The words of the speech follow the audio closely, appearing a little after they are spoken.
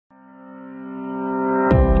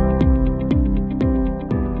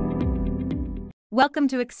Welcome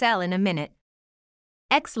to Excel in a minute.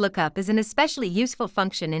 XLOOKUP is an especially useful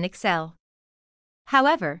function in Excel.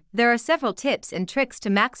 However, there are several tips and tricks to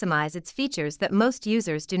maximize its features that most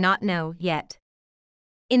users do not know yet.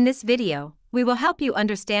 In this video, we will help you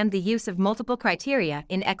understand the use of multiple criteria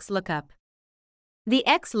in XLOOKUP. The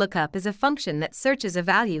XLOOKUP is a function that searches a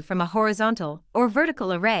value from a horizontal or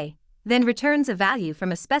vertical array, then returns a value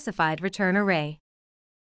from a specified return array.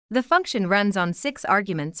 The function runs on 6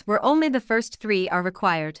 arguments where only the first 3 are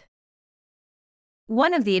required.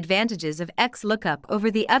 One of the advantages of XLOOKUP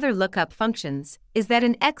over the other lookup functions is that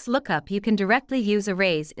in XLOOKUP you can directly use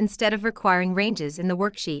arrays instead of requiring ranges in the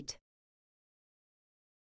worksheet.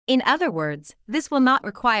 In other words, this will not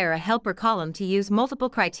require a helper column to use multiple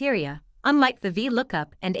criteria, unlike the VLOOKUP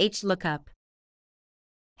and HLOOKUP.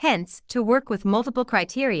 Hence, to work with multiple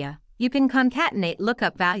criteria, you can concatenate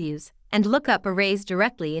lookup values and look up arrays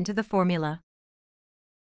directly into the formula.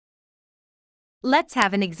 Let's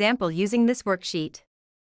have an example using this worksheet.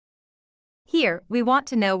 Here, we want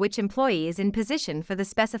to know which employee is in position for the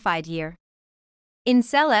specified year. In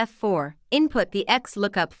cell F4, input the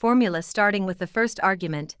XLOOKUP formula starting with the first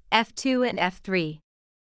argument, F2 and F3.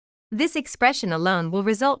 This expression alone will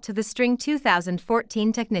result to the string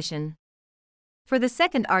 2014 technician. For the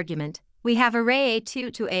second argument, we have array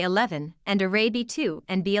A2 to A11 and array B2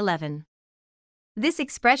 and B11. This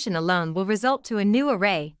expression alone will result to a new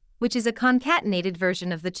array, which is a concatenated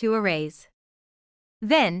version of the 2 arrays.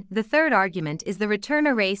 Then, the third argument is the return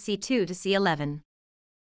array C2 to C11.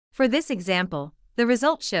 For this example, the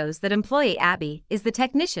result shows that employee Abby is the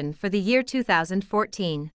technician for the year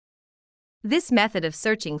 2014. This method of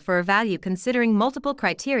searching for a value considering multiple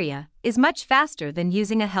criteria is much faster than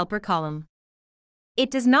using a helper column. It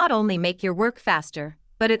does not only make your work faster,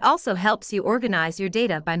 but it also helps you organize your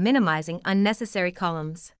data by minimizing unnecessary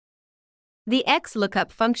columns. The XLOOKUP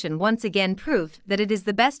function once again proved that it is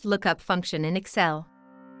the best lookup function in Excel.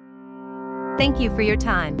 Thank you for your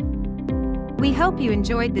time. We hope you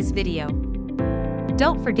enjoyed this video.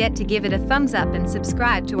 Don't forget to give it a thumbs up and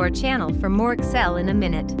subscribe to our channel for more Excel in a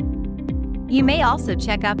minute. You may also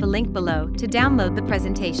check out the link below to download the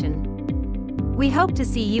presentation. We hope to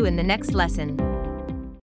see you in the next lesson.